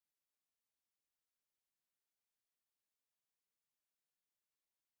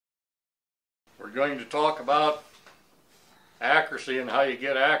We're going to talk about accuracy and how you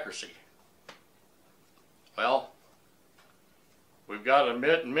get accuracy. Well, we've got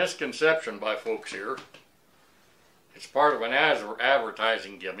a misconception by folks here. It's part of an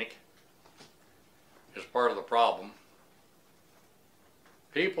advertising gimmick. It's part of the problem.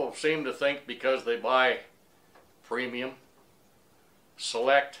 People seem to think because they buy premium,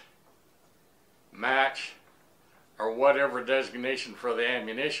 select, match, or whatever designation for the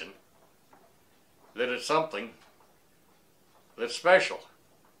ammunition, that it's something that's special.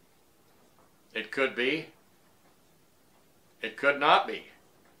 It could be. It could not be.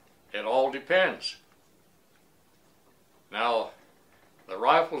 It all depends. Now, the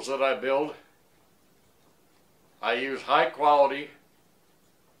rifles that I build, I use high quality,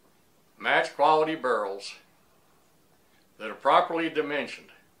 match quality barrels that are properly dimensioned.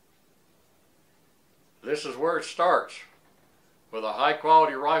 This is where it starts, with a high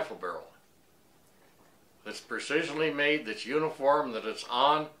quality rifle barrel that's precisely made, that's uniform, that it's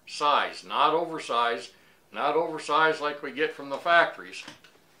on size, not oversized like we get from the factories.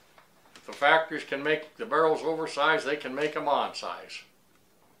 If the factories can make the barrels oversized, they can make them on size.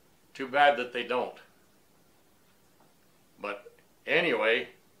 Too bad that they don't. But anyway,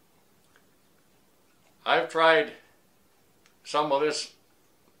 I've tried some of this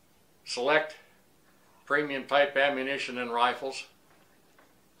select premium type ammunition in rifles.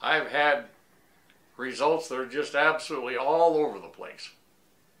 I've had results that are just absolutely all over the place.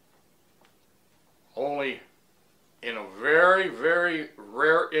 Only in a very, very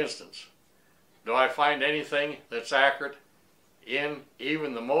rare instance do I find anything that's accurate in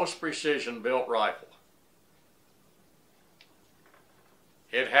even the most precision built rifle.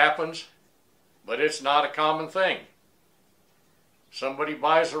 It happens, but it's not a common thing. Somebody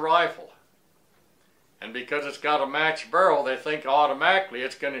buys a rifle, and because it's got a matched barrel, they think automatically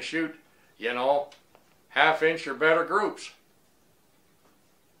it's going to shoot, half-inch or better groups.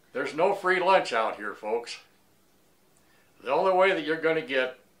 There's no free lunch out here, folks. The only way that you're going to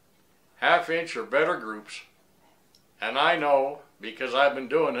get half-inch or better groups, and I know because I've been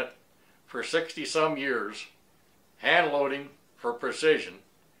doing it for 60-some years, hand loading for precision,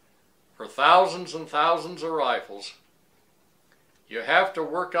 for thousands and thousands of rifles, you have to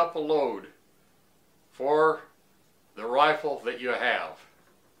work up a load for the rifle that you have.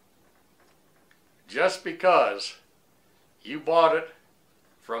 Just because you bought it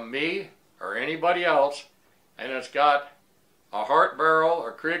from me or anybody else and it's got a Hart barrel,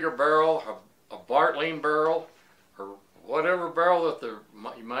 a Krieger barrel, a Bartlein barrel, or whatever barrel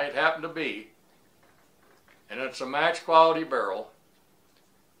that you might happen to be, and it's a match quality barrel,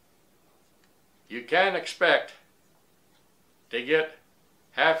 you can't expect to get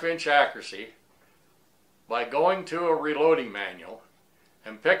half-inch accuracy by going to a reloading manual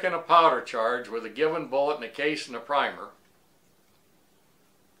and picking a powder charge with a given bullet and a case and a primer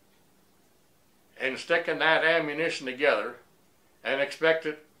and sticking that ammunition together and expect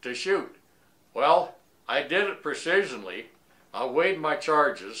it to shoot. Well, I did it precisely. I weighed my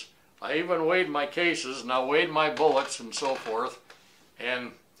charges. I even weighed my cases, and I weighed my bullets and so forth.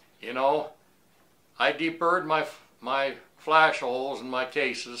 And, I deburred my flash holes in my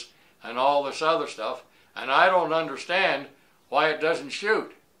cases and all this other stuff, and I don't understand why it doesn't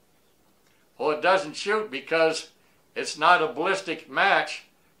shoot. Well, it doesn't shoot because it's not a ballistic match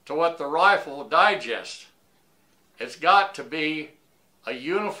to what the rifle digests. It's got to be a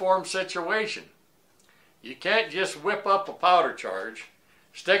uniform situation. You can't just whip up a powder charge,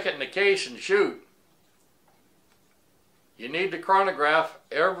 stick it in the case and shoot. You need to chronograph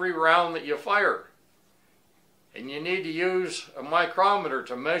every round that you fire. And you need to use a micrometer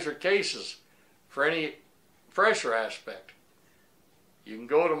to measure cases for any pressure aspect. You can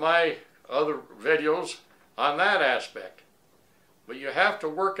go to my other videos on that aspect. But you have to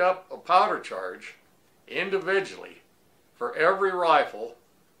work up a powder charge individually for every rifle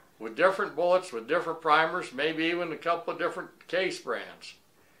with different bullets, with different primers, maybe even a couple of different case brands,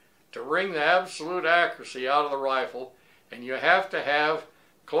 to wring the absolute accuracy out of the rifle. And you have to have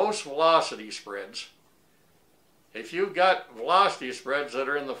close velocity spreads. If you've got velocity spreads that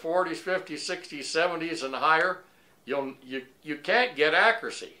are in the 40s, 50s, 60s, 70s and higher, you can't get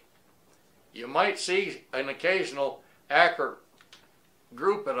accuracy. You might see an occasional accurate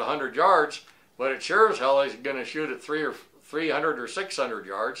group at 100 yards, but it sure as hell is going to shoot at 300 or 600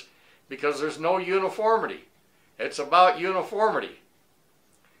 yards because there's no uniformity. It's about uniformity.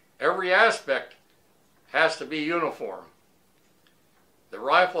 Every aspect has to be uniform. The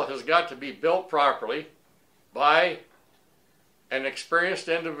rifle has got to be built properly by an experienced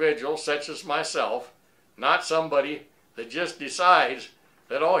individual such as myself, not somebody that just decides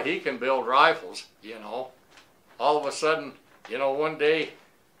that, oh, he can build rifles, you know. All of a sudden, you know, one day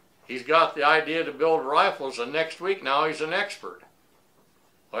he's got the idea to build rifles, and next week now he's an expert.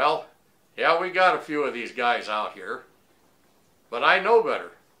 Well, yeah, we got a few of these guys out here, but I know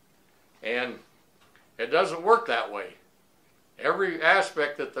better. And it doesn't work that way. Every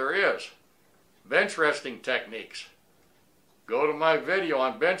aspect that there is, bench resting techniques. Go to my video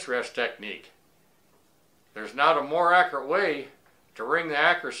on bench rest technique. There's not a more accurate way to wring the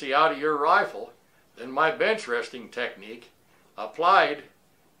accuracy out of your rifle than my bench resting technique applied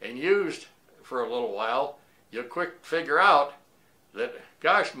and used for a little while. You'll quick figure out that,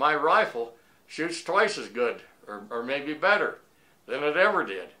 gosh, my rifle shoots twice as good or maybe better than it ever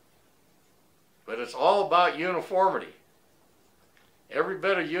did. But it's all about uniformity. Every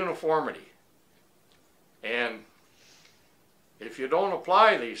bit of uniformity. And if you don't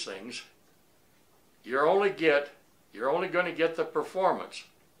apply these things, you're only going to get the performance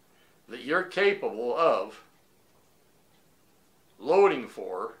that you're capable of loading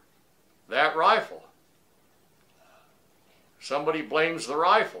for that rifle. Somebody blames the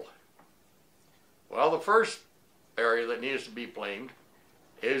rifle. Well, the first area that needs to be blamed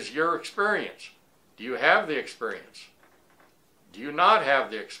is your experience. Do you have the experience? Do you not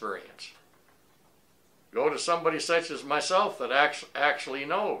have the experience? Go to somebody such as myself that actually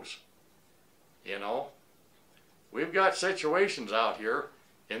knows. You know, we've got situations out here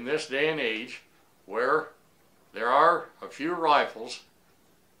in this day and age where there are a few rifles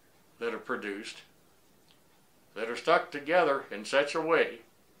that are produced that are stuck together in such a way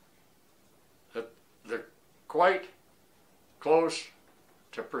that they're quite close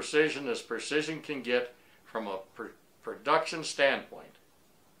to precision as precision can get from a production standpoint,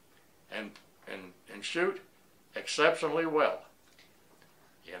 and shoot exceptionally well.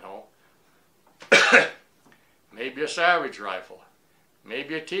 You know, maybe a Savage rifle,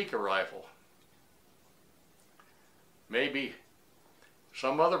 maybe a Tikka rifle, maybe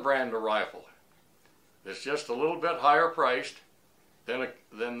some other brand of rifle that's just a little bit higher priced than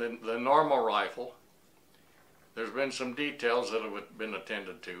the normal rifle. There's been some details that have been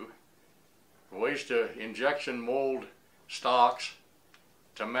attended to. Ways to injection mold stocks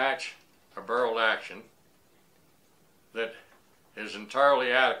to match a barrel action that is entirely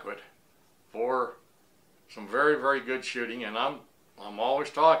adequate for some very, very good shooting. And I'm always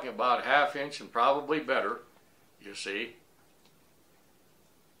talking about 1/2 inch and probably better. You see,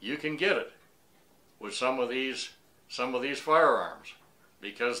 you can get it with some of these firearms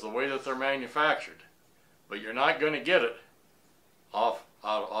because the way that they're manufactured. But you're not going to get it off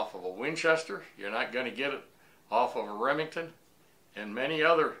of a Winchester. You're not going to get it off of a Remington and many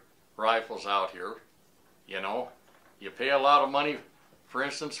other rifles out here. You know, you pay a lot of money, for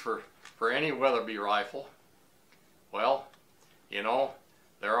instance, for any Weatherby rifle. Well, you know,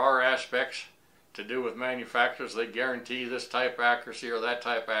 there are aspects to do with manufacturers. They guarantee this type of accuracy or that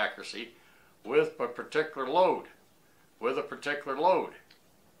type of accuracy with a particular load.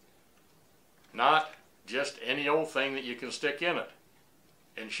 Not just any old thing that you can stick in it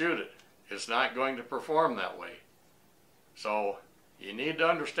and shoot it. It's not going to perform that way. So you need to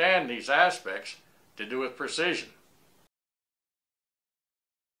understand these aspects to do with precision.